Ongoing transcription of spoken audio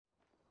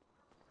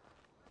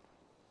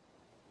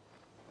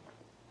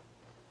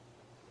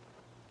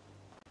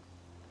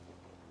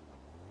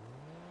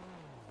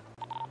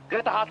He's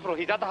at the hospital.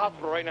 He's at the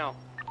hospital right now.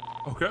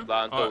 Okay.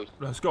 Right,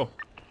 let's go.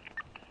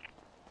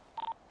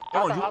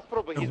 He's at the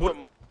hospital, but he's with.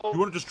 You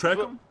want to just track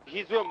him?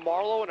 He's with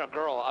Marlo and a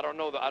girl. I don't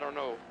know. I don't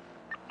know.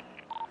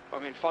 I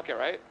mean, fuck it,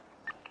 right?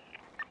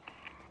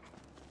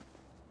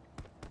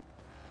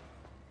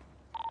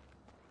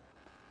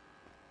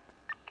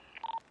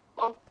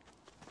 Oh.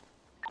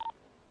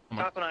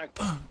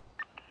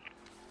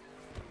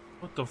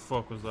 What the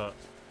fuck was that?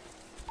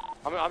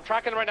 I'm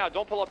tracking him right now.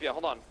 Don't pull up yet.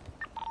 Hold on.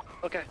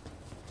 Okay.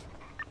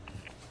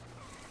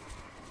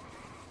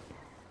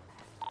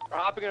 We're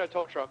hopping in a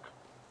tow truck.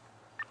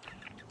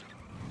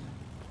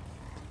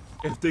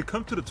 If they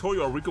come to the tow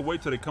yard, we could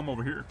wait till they come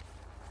over here.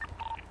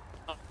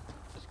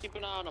 Just keep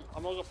an eye on him.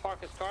 I'm gonna go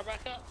park his car back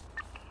up.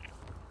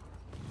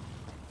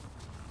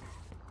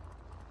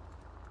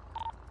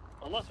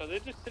 Unless, are they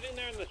just sitting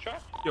there in the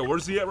truck? Yeah,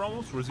 where's he at,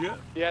 Ramos? Where's he at?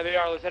 Yeah, they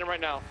are. Let's hit him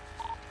right now.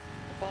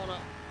 I'm pulling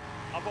up.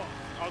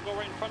 I'll go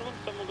right in front of him,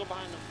 someone will go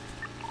behind him.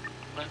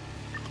 Right.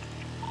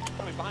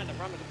 Rami, behind him.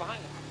 Rami, go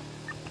behind him.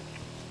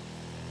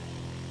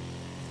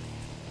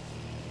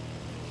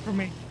 For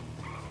me.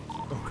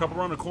 A couple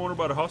around the corner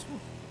by the hospital?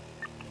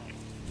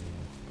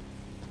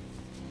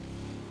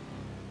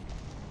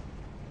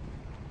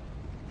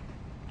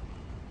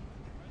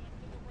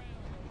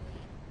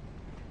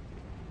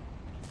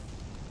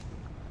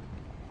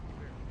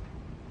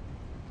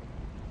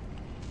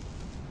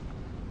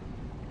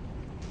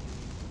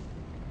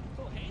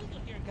 So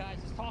Hazel here, guys,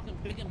 is talking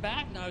big and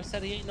back now. He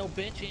said he ain't no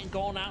bitch. He ain't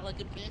going out like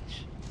a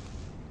bitch.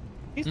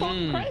 He's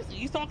talking crazy.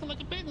 He's talking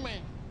like a big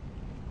man.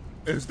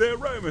 Is that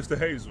right, Mr.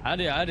 Hazel? I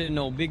didn't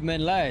know big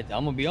men lied.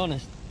 I'm gonna be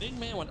honest. Big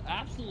man with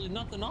absolutely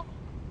nothing on.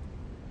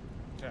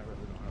 Yeah, I really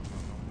don't have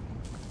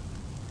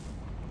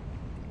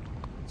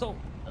no. So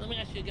let me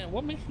ask you again.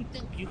 What makes you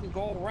think you can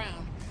go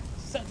around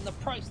setting the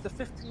price to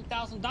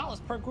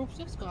 $15,000 per Group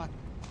 6 card?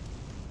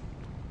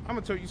 I'm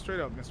gonna tell you straight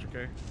up, Mr.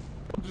 K.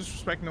 No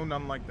disrespect, no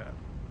nothing like that.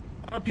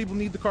 A lot of people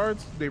need the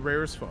cards. They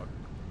rare as fuck.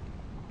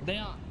 They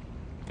aren't.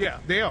 Yeah,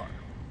 they are.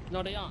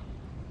 No, they aren't.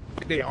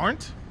 They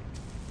aren't?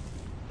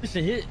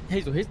 Listen,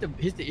 Hazel, here's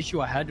the issue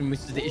I had, and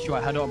this is the issue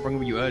I had on bringing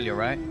with you earlier,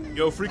 right?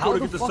 Yo, free How code to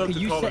the get the fuck sub are to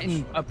you college.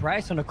 setting a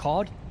price on a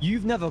card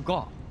you've never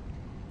got?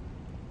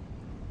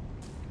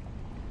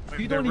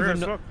 You don't rare even as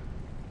know. fuck.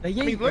 They ain't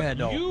mean, look, rare,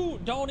 though. You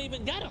don't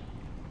even get them.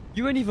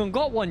 You ain't even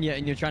got one yet,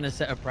 and you're trying to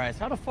set a price.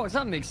 How the fuck does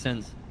that make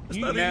sense?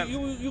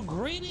 You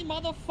greedy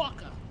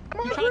motherfucker.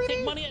 You trying to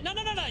take money? No.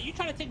 You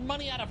trying to take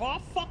money out of our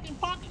fucking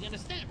pocket? You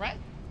understand, right?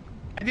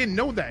 I didn't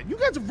know that. You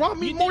guys have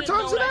robbed me You more didn't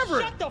times know than that.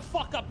 ever. Shut the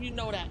fuck up. You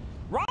know that.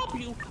 Rob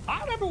you?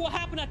 I remember what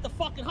happened at the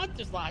fucking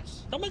Hunter's Lodge.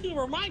 Don't make me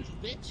remind you,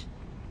 bitch.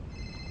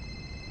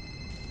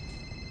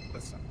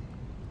 Listen.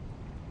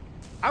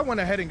 I went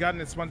ahead and got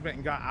an expungement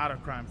and got out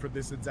of crime for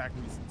this exact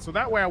reason. So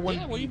that way I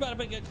wouldn't. Yeah, well, you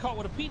better get caught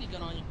with a PD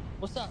gun on you.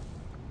 What's up?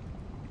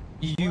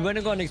 You went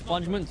and got an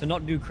expungement to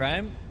not do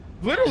crime?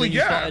 Literally, And then you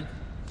yeah. started-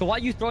 So why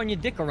you throwing your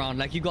dick around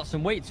like you got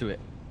some weight to it?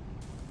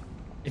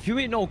 If you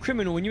ain't no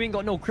criminal and you ain't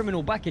got no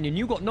criminal backing and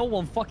you got no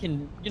one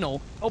fucking,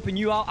 helping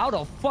you out, how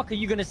the fuck are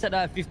you gonna set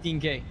that at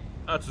 15K?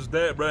 That's just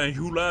that, bro. And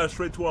you lied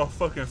straight to our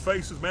fucking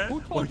faces, man.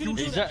 Who told you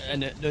to do that?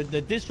 And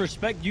the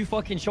disrespect you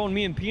fucking showing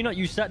me and Peanut,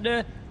 you sat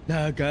there,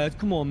 nah guys,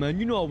 come on man,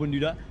 you know I wouldn't do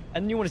that.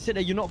 And then you wanna sit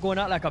there, you're not going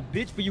out like a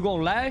bitch, but you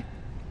gonna lie?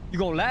 You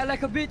gonna lie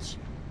like a bitch?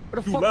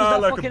 What the You fuck was lie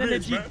that like a fucking bitch,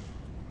 energy? man.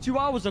 2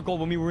 hours ago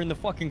when we were in the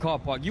fucking car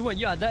park, you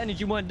had that energy,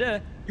 you weren't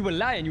there. You were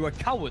lying, you were a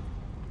coward.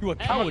 You were a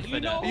coward for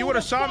that. You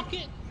would've shot.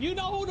 You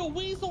know who the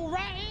weasel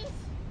rat is?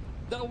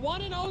 The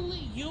one and only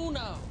you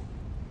know.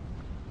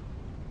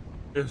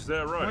 Is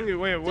that right?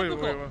 Wait.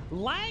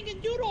 Lang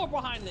and Yuno are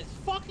behind this.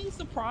 Fucking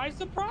surprise.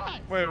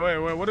 Wait.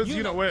 What is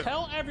You know, wait.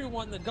 tell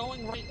everyone the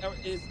going rate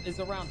is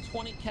around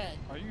 20K.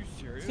 Are you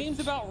serious? Seems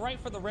about right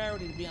for the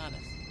rarity, to be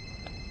honest.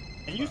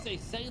 And you say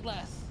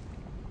less.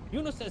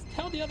 Yuno says,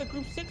 tell the other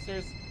Group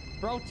 6ers,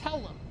 bro, tell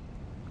them.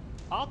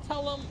 I'll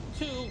tell them,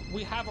 too,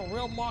 we have a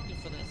real market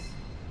for this.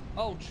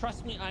 Oh,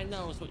 trust me, I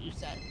know is what you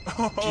said.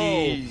 Oh,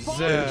 Jesus. is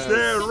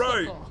that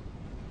right?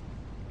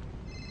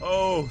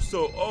 Oh,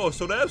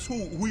 so that's who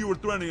you were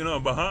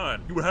threatening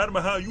behind. You were hiding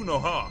behind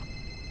huh?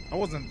 I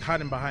wasn't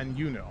hiding behind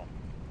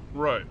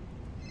Right.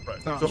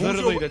 No, So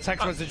literally, the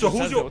text message so just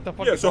who's says your, it. What the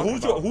fuck yeah, are you so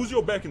talking about? who's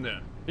your backing there?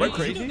 Are you Right?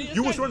 crazy?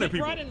 You was running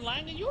people. Right in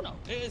Lang and Yuno.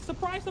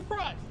 Surprise.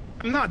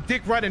 I'm not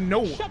dick riding no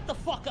one. Shut the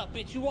fuck up,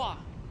 bitch. You are.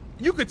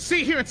 You could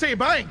sit here and say,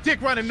 but I ain't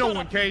dick riding no Shut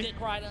one, up, K. Dick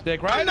rider.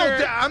 Dick I'm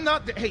Rider. I'm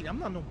not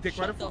no dick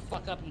rider. Shut the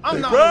fuck up, you I'm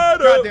dick not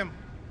rider. no goddamn.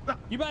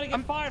 You better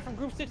get fired from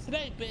Group 6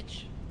 today,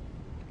 bitch.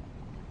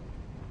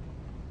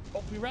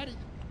 Hope you ready.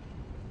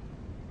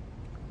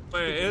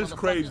 Man, it's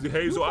crazy,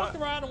 Hazel. You fucked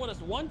around with us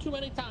one too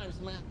many times,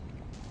 man.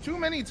 Too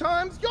many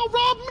times? Y'all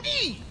robbed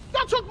me!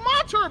 Y'all took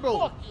my turbo!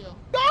 Fuck you.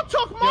 Y'all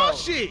took my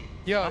shit!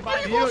 Yo, How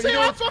you you gonna know say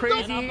I what's fucked crazy,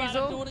 up? And I'm about to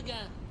do Hazel? it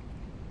again.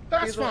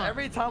 That's Hazel, fine.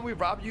 every time we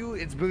rob you,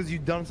 it's because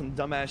you've done some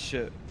dumbass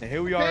shit. And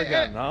here we are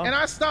again, huh? And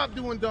I stopped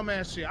doing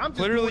dumbass shit. I'm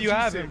just Literally, doing you what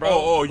haven't, said. bro.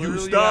 Oh, you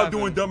Literally, stopped you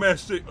doing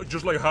dumbass shit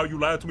just like how you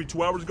lied to me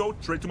 2 hours ago,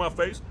 straight to my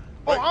face.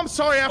 Oh, I'm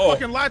sorry. I Oh.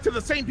 fucking lied to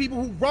the same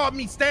people who robbed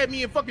me, stabbed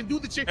me, and fucking do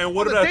the shit. And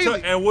what on did the I tell?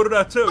 daily. And what did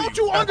I tell Don't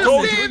you? you I told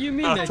understand? What do you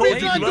mean? I that told you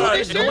they I do lied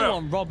this to shit? come no out.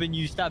 one robbing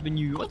you, stabbing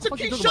you. What the fuck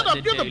you talking Shut about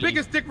up. the You're the daily?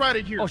 biggest dick rider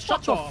here. Oh,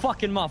 shut your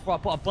fucking mouth before I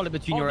put a bullet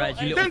between your no, eyes,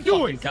 you hey, little then do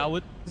fucking it.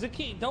 coward.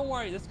 Zaki, don't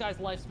worry. This guy's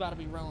life's about to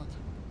be ruined.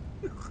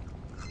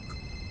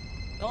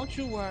 Don't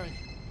you worry.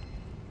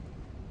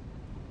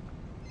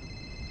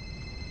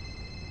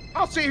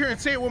 I'll sit here and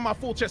say it with my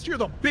full chest. You're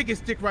the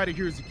biggest dick rider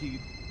here as a kid.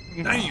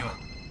 Damn.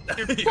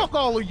 And fuck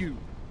all of you.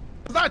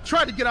 Because I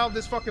tried to get out of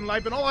this fucking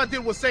life, and all I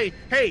did was say,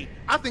 hey,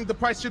 I think the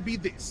price should be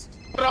this.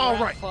 But all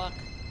right. Fuck.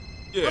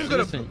 Yeah. I'm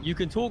gonna- Listen, you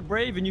can talk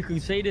brave and you can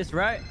say this,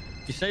 right?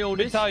 You say all Let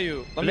me this. tell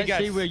you. Let me Let's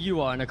guess. see where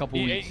you are in a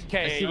couple weeks.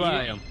 Let's see where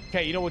I am.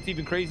 Okay, you know what's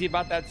even crazy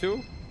about that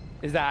too?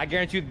 Is that I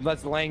guarantee you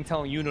that's Lang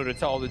telling Uno to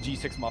tell all the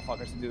G6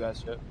 motherfuckers to do that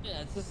shit.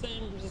 Yeah, it's the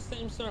same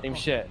circle. Same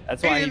shit.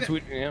 That's why he And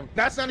tweeted him.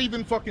 That's not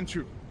even fucking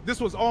true. This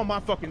was all my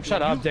fucking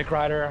Shut truth. up, Dick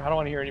Rider. I don't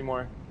want to hear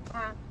anymore.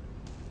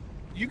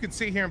 You can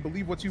sit here and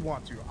believe what you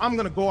want to. I'm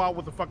gonna go out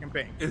with a fucking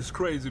bang. It's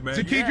crazy, man.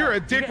 Zakid, you're a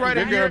dick You're rider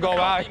You're here. gonna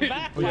go out. Fucking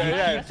back, You man. Yeah,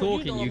 keep That's what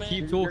talking. doing, You man. keep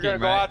You're talking, gonna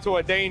go right? out to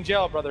a day in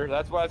jail, brother.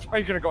 That's where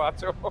you're gonna go out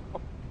to.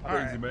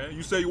 Crazy, man.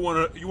 You say you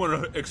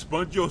wanna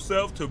expunge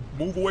yourself to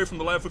move away from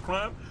the life of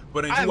crime,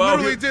 but then I you out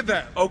literally here. did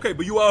that. Okay,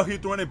 but you out here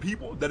threatening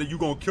people that you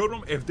gonna kill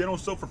them if they don't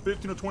sell for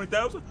 15 or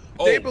 20,000.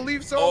 They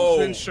believe so? Oh,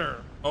 Then sure.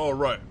 All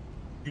right.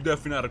 You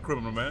definitely not a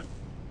criminal, man.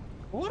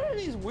 What are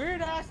these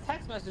weird ass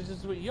text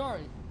messages with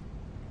Yuri?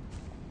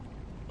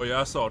 Oh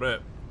yeah, I saw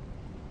that.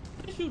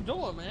 What you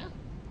doing, man?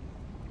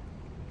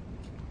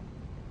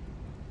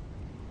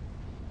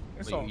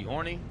 It's Wait, all you good.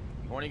 horny?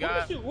 You horny What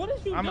guy? is you doing?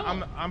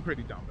 I'm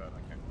pretty down bad. I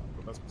can't lie,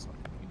 but that's what's up.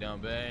 You down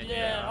bad?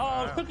 Yeah.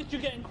 Oh, look at you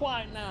getting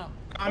quiet now.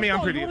 I mean, I'm Let's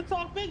go. pretty- You want to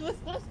talk big?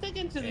 Let's dig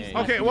into these. Yeah.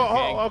 Okay, messages. well,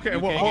 can't- okay, you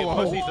well, can't hold get on,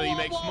 hold pussy, on. so you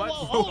make Whoa, smuts?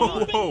 whoa, Whoa, whoa,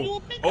 you a big- whoa. you a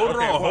big Hold guy. it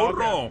Okay, on, well, hold it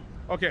okay. on.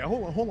 Okay,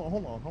 hold on.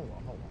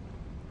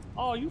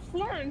 Oh, you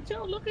flirting too?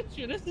 Look at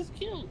you. This is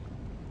cute.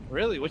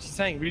 Really? What's he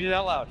saying? Read it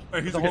out loud.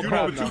 Hey, he's The a whole good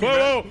crowd opportunity,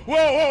 knows. man.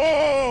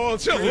 Whoa,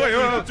 chill, Yeah, wait,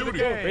 yeah, wait, Judy.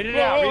 Read it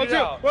out. Read it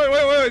out.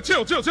 Wait,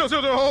 chill, hold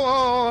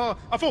on.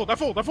 I fold. Read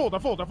it Hey, out,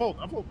 Judy's bro.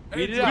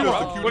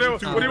 the cutest What do you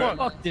opportunity, want?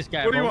 man. Fuck this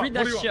guy, What do you bro. want? Read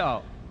What that do you shit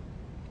out.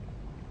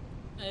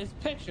 It's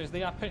pictures. They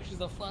got pictures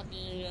of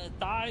fucking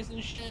thighs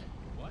and shit.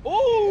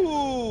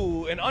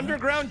 Ooh, an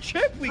underground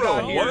chip we got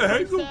Bro, here. what,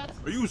 Hazel? Princess?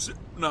 Are you?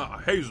 Nah,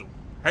 Hazel.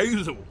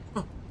 Hazel.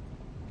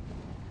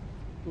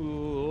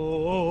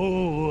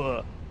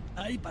 Ooh,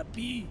 Ay,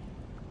 papi.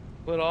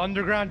 little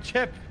underground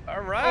chip. All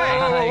Whoa,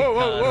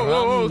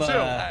 right. chill.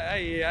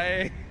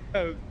 Caramba.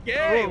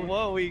 Okay,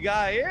 what we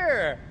got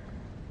here?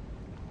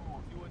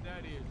 See what that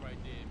is right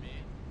there,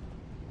 man.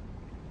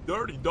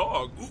 Dirty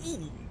dog.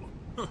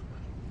 Ooh.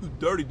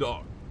 Dirty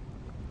dog.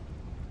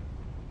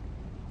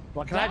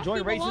 Well, can I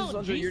join Basketball races alone,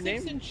 under your G6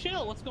 name? and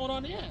chill. What's going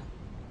on here?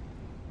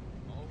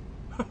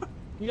 Oh,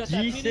 You got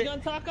that G6 BB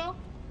gun taco?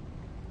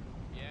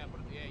 yeah,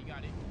 you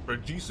got it. Bro,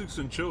 G6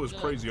 and chill is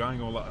crazy. I ain't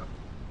gonna lie.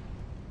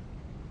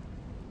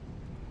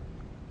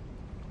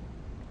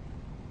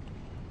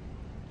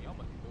 Yeah, I'm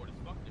looking bored as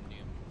fuck. Them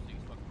damn six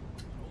fucking.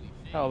 Holy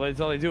shit. Oh, that's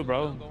all they do,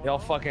 bro. They'll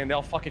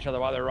fuck each other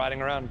while they're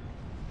riding around.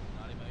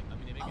 Nah, they make- I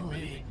mean, they making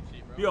millions and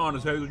shit, bro. Be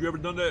honest, Hazel. You ever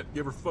done that?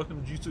 You ever fucked in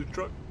a G6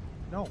 truck?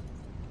 No.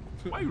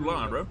 Why you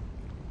lying, bro?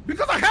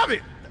 Because I have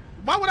it.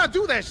 Why would I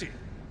do that shit?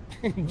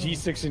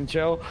 G6 and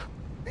chill.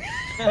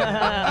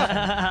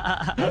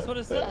 That's what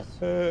it says.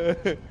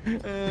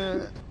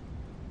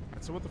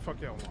 So what the fuck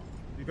y'all want?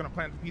 You're gonna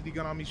plant the PD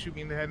gun on me, shoot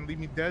me in the head, and leave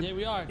me dead? Yeah,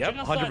 we are. Yep, Check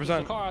outside. There's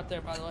a 100%. car out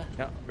there, by the way.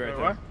 Yeah, very Wait,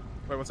 good. what?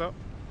 Wait, what's up?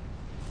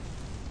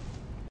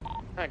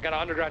 I got an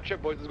underground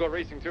chip, boys. Let's go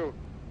racing too.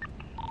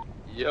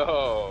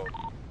 Yo.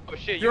 Oh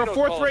shit. You're a Uno's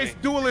fourth calling race me.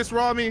 duelist,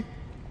 Rami.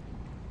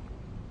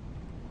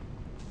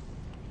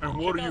 And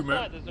what are Check you, man?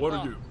 outside, there's a What car.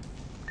 are you?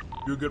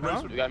 You a good Huh?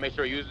 racer? You gotta make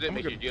sure you use it. I'm a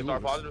Make sure good your GSR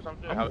duelist. positive or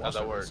something. I'm How's that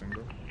also work? racing,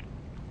 bro.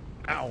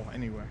 Ow,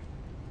 anyway.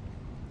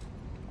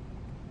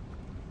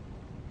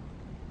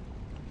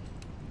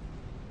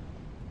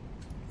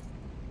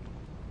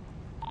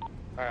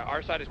 All right,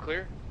 our side is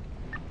clear.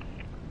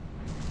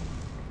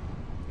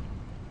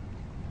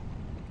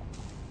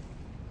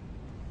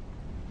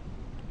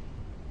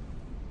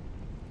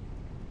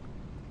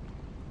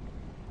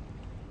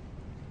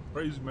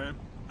 Crazy, man.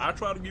 I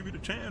try to give you the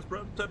chance,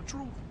 bro, to tell the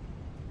truth.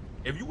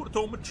 If you would have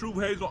told me the truth,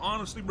 Hazel,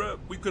 honestly, bro,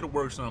 we could have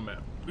worked something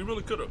out. We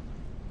really could have.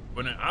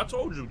 But then I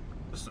told you,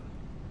 listen,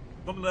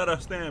 something that I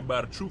stand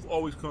by, the truth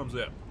always comes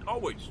out.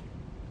 Always.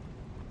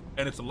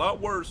 And it's a lot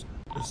worse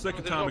the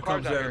second There's time no it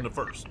comes cars out out here. than the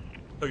first.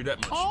 Tell you that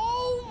much.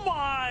 Oh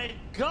my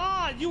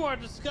god, you are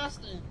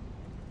disgusting.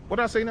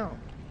 What'd I say now?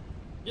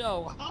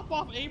 Yo, hop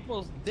off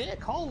April's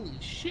dick. Holy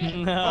shit.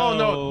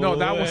 Oh, no,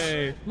 that was-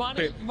 way.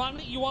 Money, Hey.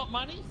 money. You want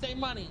money? Say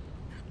money.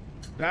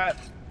 That.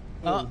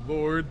 Oh,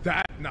 Lord.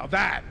 That. Now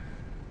that.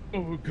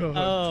 Oh, God.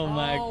 Oh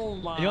my! Oh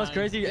You know what's my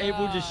crazy?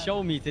 April just God.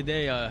 showed me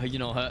today. You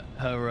know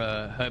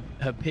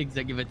her pigs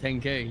that give her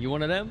 10K. You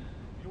one of them?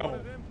 You one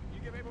of them? You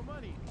give April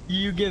money.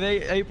 You give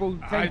April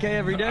 10K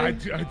every day? I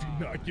do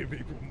not give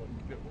April money.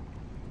 No.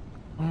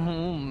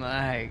 Oh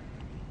my!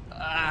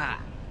 Ah!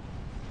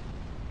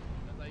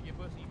 That's how you get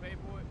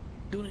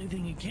Doing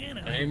anything you can.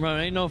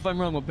 Ain't no fun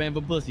wrong with paying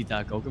for pussy,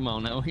 Taco. Come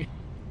on now. Are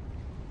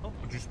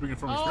you speaking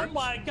from Oh experience?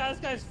 my God, this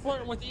guy's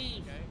flirting with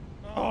Eve.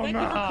 Oh Thank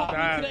you for calling me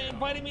That- today,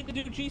 inviting me to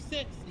do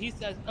G6. He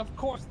says, of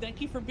course,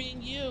 thank you for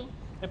being you.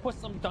 And put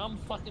some dumb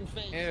fucking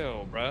face.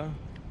 Ew, bro.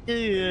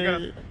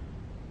 Yeah.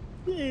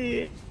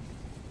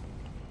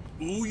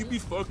 Ooh, you be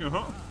fucking,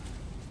 huh?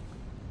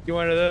 You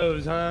one of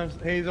those, huh,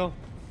 Hazel?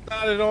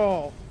 Not at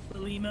all.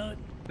 Limo.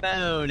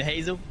 Down,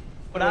 Hazel.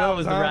 What What I else,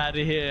 was huh? right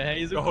here,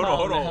 Hazel. Yo, hold Come on,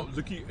 hold now. on.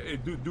 Zaki, hey,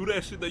 do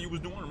that shit that you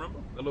was doing, remember?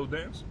 That little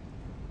dance?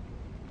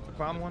 The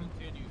clown one?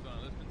 Continue, son.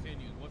 Let's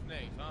continue. What's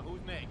next, huh?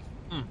 Who's next?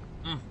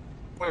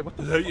 Wait, what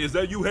the Is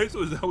that you,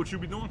 Hazel? Is that what you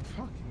be doing?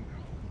 fuck?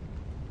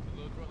 A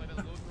little drunk like that, a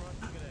little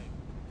drunk? Look at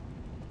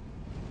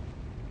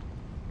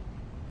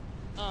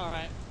that. All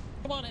right.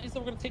 Come on,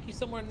 Hazel, we're going to take you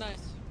somewhere nice.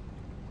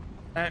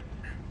 Yeah,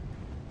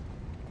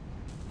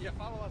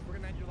 follow us. We're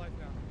gonna end your life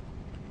now.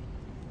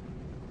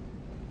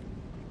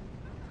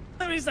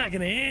 I mean, it's not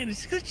gonna end.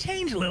 It's gonna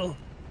change a little.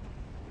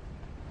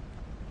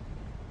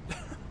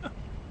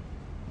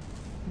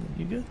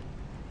 You good?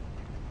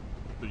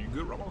 Are you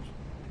good, Ramos?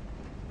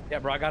 Yeah,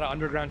 bro. I got an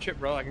underground chip,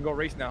 bro. I can go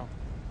race now.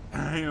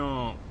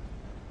 Damn.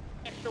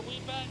 Extra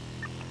weed bag?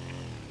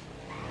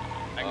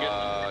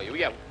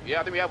 Yeah,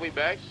 I think we have weed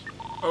bags.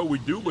 Oh, we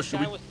do, but This should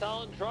guy we? was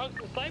selling drugs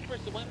in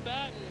Cyprus and went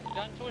back and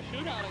got into a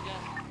shootout, I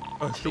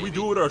guess. Should we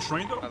do it with our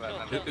strain though?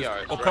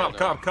 Yeah, Oh, right,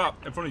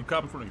 cop in front of you,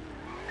 cop in front of you.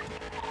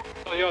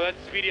 Oh, yo, that's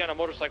Speedy on a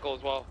motorcycle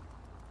as well.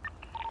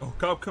 Oh,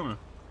 cop coming.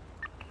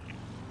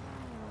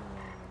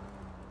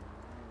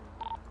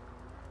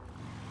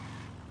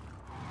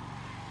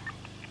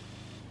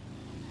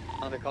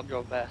 Oh, the cop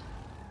drove past.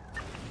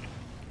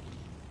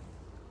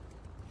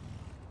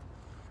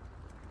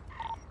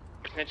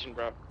 Attention,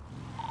 bro.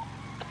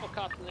 Couple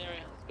cops in the area.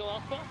 Let's go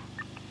elsewhere.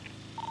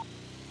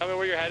 Tell me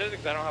where you're headed,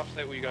 because I don't have to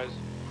stay with you guys.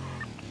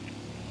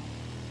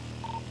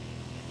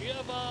 Do you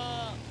have,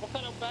 what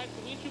kind of bags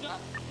of weed you got?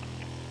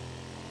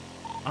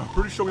 I'm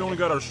pretty sure we only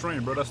got our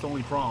strain, bro. That's the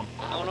only problem.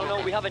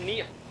 No, we have a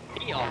neat.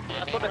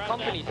 That's what the Grab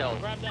company that. sells.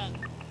 Grab that.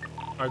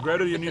 Alright,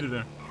 grab it, you need it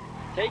then.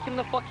 Taking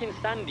the fucking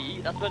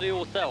Sandy, that's what they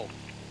all sell.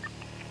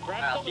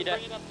 Grab I'll some see and that.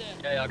 bring it up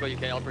there. Yeah, I got you,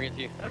 Kay. I'll bring it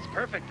to you. That's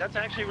perfect. That's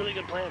actually a really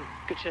good plan.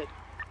 Good shit.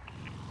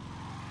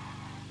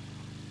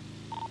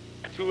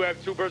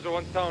 Two birds with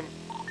one stone.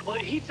 Well,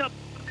 it heats up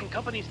fucking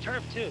company's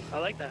turf too. I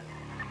like that.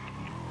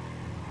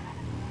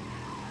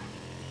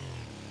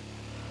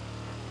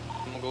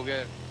 I'm gonna go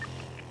get it.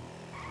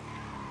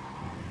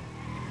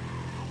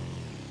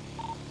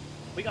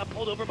 We got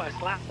pulled over by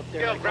Slap up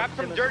there. Yo, like, grab up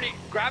some in the- dirty,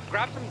 grab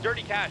some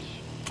dirty cash.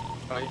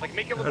 Like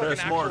make it look like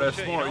That's an smart, actual that's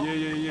shit, smart. you know?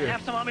 Yeah. I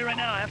have some on me right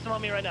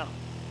now.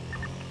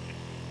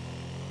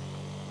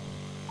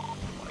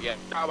 Yeah,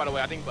 sorry, by the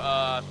way, I think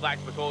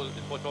Slack's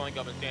patrolling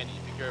up in Sandy.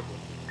 Be careful.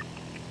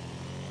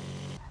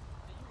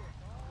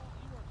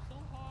 You work so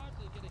hard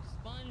to get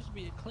expunged, to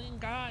be a clean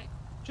guy,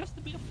 just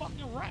to be a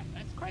fucking rat.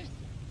 That's crazy.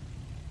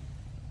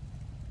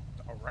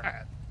 A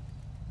rat.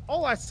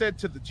 All I said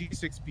to the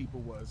G6 people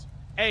was,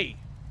 hey,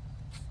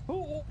 Who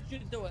ordered you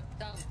to do it?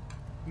 Tell me.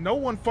 no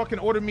one fucking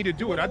ordered me to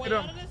do it. I did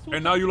it.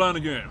 And now you lying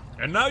again.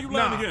 And now you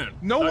lying again.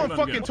 No Now you one lying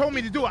fucking again. told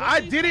me to do it.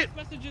 I did it.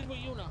 Messages with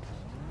you now.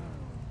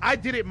 I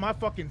did it my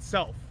fucking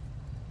self.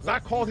 'Cause I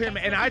called him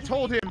and I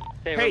told him,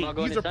 Hey, hey, we're not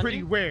going these to are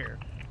pretty Sunday? rare.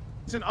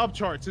 It's an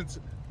upcharge since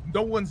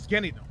no one's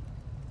getting them.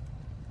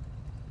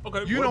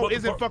 Okay, You what know, about the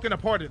isn't part- fucking a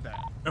part of that.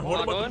 And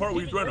what about the part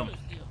where you threatened him?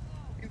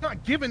 He's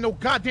not giving no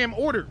goddamn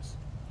orders.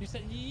 You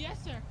said, yes,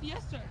 sir.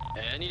 Yes, sir.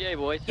 Any day,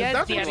 boys. Yes,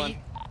 that's what Daddy.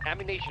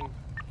 Ammunition.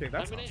 Okay,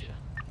 that's Terminate.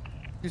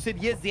 You said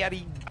yes,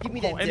 Daddy. Give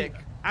me that dick.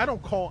 I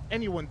don't call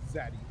anyone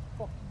zaddy.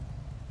 Fuck.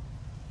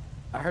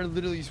 I heard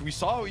literally. We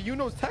saw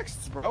Yuno's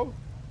texts, bro.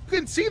 You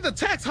can see the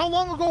text. How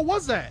long ago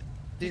was that?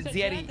 You said,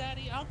 Daddy, yeah,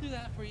 Daddy, I'll do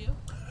that for you.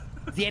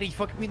 Daddy,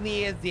 fuck me in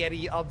the ass,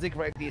 Daddy. I'll dick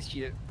right this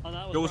shit. Oh,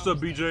 that was Yo, what's up,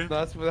 Rob's BJ?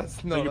 No, that's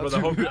no. Thank you, That's, brother.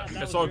 Hope That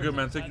was it's all your good,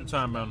 man. text. Take your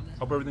time, man.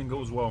 Hope everything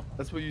goes well.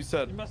 that's what you You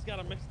said. must got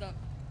him mixed up.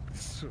 I'm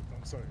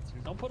sorry. Excuse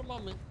me. Don't put him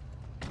on me.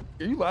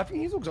 Are you laughing,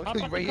 Hazel? Because Hop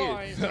I'm out right the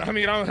car.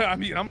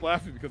 here. I'm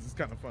laughing because it's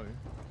kind of funny.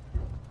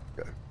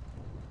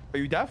 Are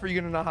you deaf or are you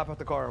gonna not hop out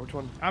the car? Which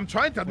one? I'm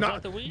trying to not.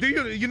 that the weed? Do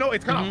you know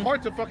it's kind of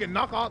hard to fucking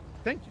knock out?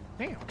 Thank you.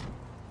 Damn.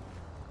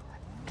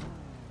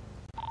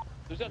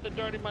 Who's got the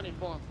dirty money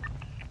for him?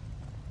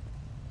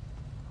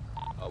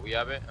 We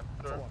have it.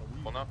 That's a lot of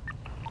weed. Hold on.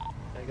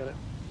 I got it.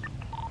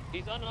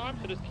 He's unarmed,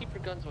 so just keep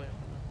your guns with him.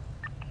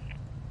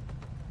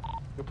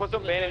 You put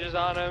some bandages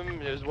on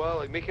him as well,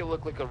 like make it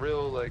look like a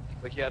real, like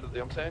he had, you know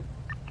what I'm saying?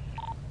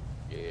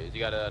 Yeah, you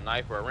got a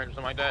knife or a wrench or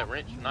something like that?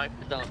 Wrench, knife?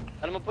 He's down. And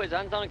I'm gonna put his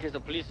hands down in case the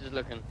police is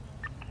looking.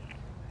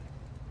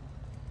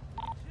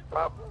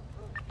 Pop.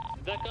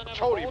 Is that gun have a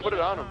Chody, hole put in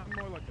it on him.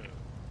 More like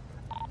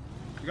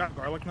you got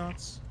garlic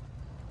knots?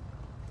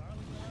 Garlic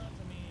knots,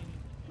 I mean,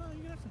 no,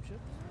 you got some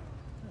chips.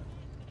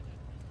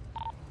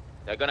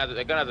 That gun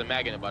has a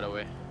mag in it, by the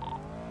way.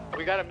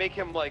 We gotta make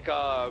him like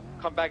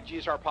come back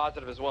GSR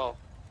positive as well.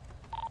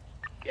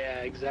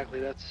 Yeah, exactly.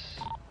 That's.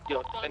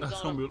 Yo, and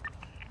That's gonna be.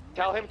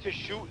 tell him to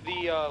shoot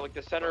the like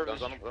the center of Guns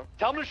the on him, bro.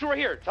 Tell him to shoot right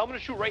here. Tell him to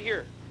shoot right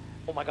here.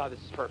 Oh my god, this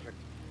is perfect.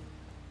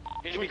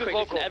 Just be Who's quick.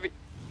 local?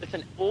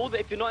 Listen,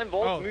 if you're not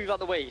involved, Oh. move out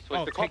the way. So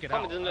Oh, if the take cops it come,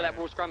 out. it doesn't look like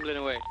we're all scrambling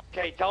away.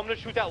 Okay, tell him to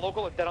shoot that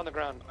local and dead on the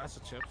ground. That's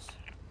the chips.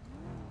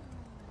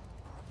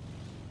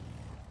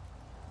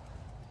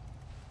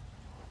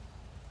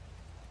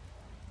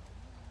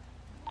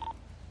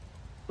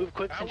 Move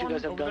quick That since you one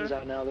guys have over guns there?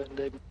 out now.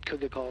 They could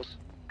get calls.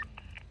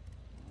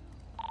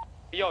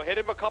 Yo, hit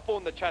him a couple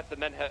in the chest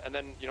and then you know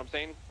what I'm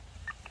saying?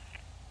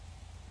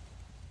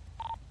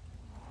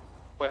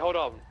 Wait, hold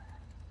on.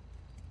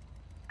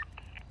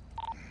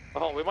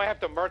 Oh, we might have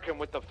to murk him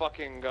with the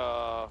fucking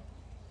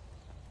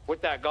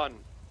with that gun.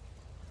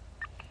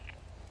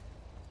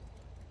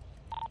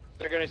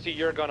 They're gonna see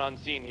your gun on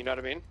scene. You know what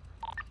I mean?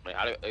 Like,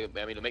 I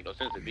mean, it'll make no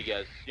sense if he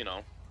has, you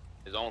know,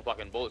 his own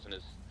fucking bullets in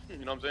his.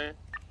 You know what I'm saying?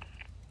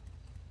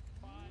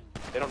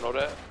 They don't know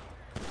that.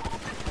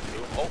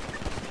 Oh,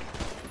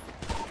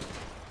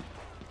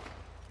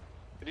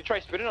 Did he try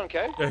spitting on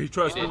K? Yeah, he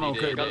tried He did, spinning on he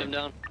K. did. Got them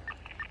down.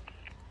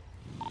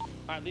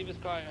 Alright, leave his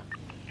car here.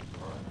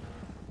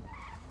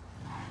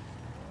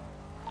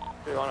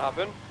 You wanna hop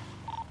in?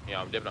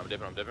 yeah, I'm dipping.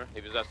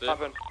 If it's that's it.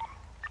 Hop in.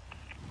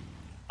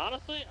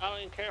 Honestly, I don't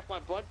even care if my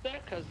blood's there,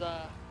 because,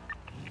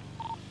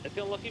 it's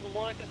gonna look even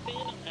more like a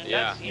scene, and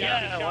Yeah. that's he Yeah,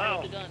 actually shot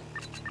wow. with the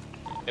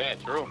gun. Yeah,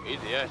 true.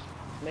 Easy, yeah.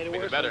 Made it Make it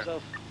worse for better.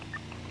 himself.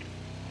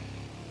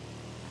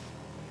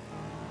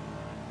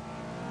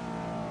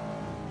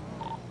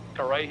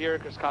 Go right here,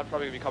 because Cod's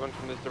probably gonna be coming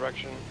from this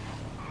direction.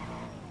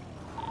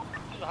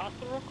 To the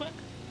hospital real quick.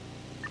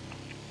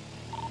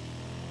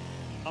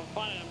 I'm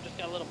fine, I'm just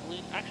got a little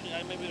bleed. Actually,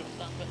 I maybe it'll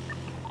stop it.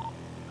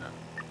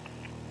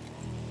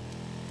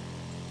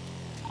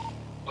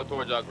 Go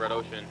towards Red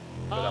Ocean.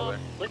 Go that way.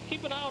 Let's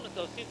keep an eye on it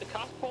though, see if the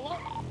cops pull up.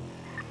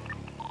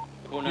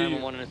 Call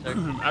 911 in a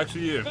second.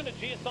 Actually, He's yeah. gonna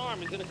GSR him,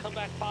 he's gonna come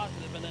back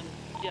positive, and then,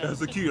 yeah. That's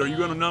the just, key. Are you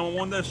gonna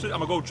 911 that shit? I'm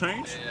gonna go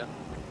change. Yeah.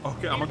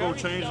 Okay, I'm gonna go very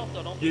change. stealth,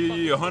 though. Don't be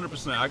Yeah, fucking-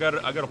 100%. I got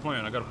a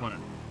plan. I got a plan.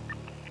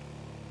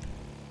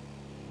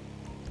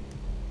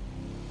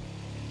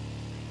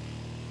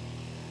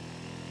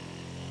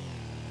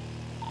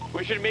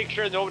 We should make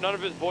sure none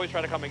of his boys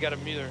try to come and get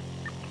him either.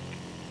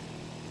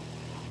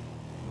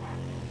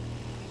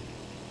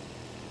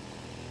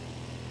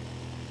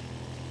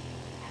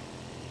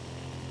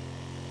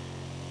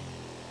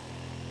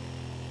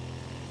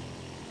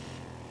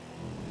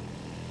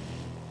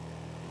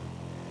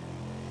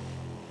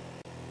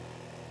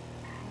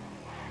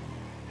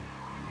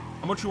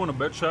 How much you want to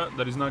bet, shot,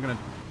 that he's not gonna?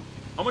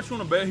 How much you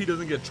want to bet he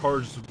doesn't get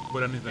charged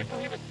with anything?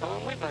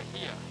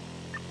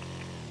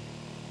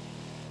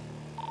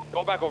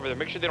 Go back over there.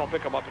 Make sure they don't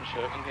pick him up and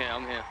shit. I'm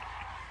here.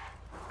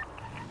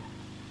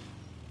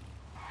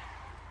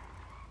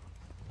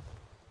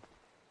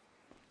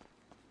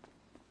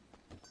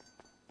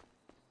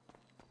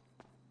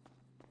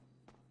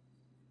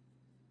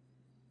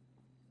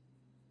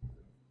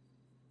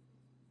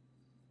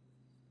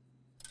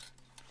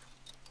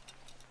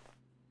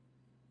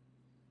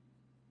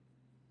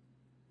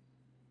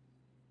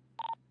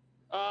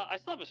 I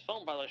still have his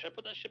phone, by the way. Should I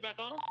put that shit back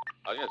on him?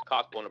 I think there's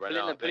cops pulling up right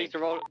now. I Police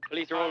think. are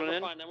police are Alright, rolling we're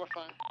in. fine, then we're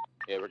fine.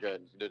 Yeah, we're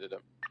good. Do.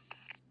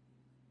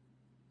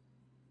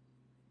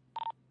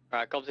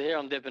 Alright, cops are here,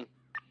 I'm dipping.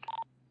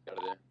 Got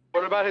it there.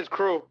 What about his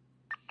crew?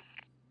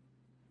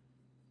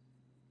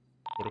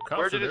 Well, the cops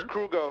Where are did his there.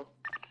 crew go?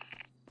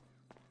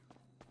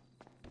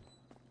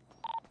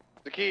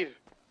 The key.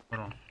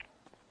 Hold on.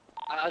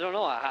 I don't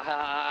know.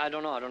 I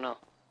don't know.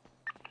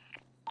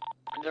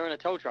 They're in a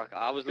tow truck.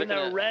 I was In looking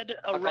a at red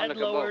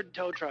lowered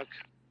tow truck.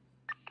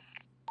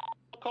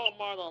 Call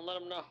Marlon,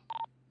 let him know.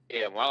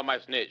 Yeah, Marlon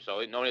might snitch, so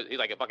he's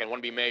like a fucking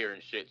wannabe mayor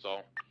and shit.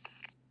 So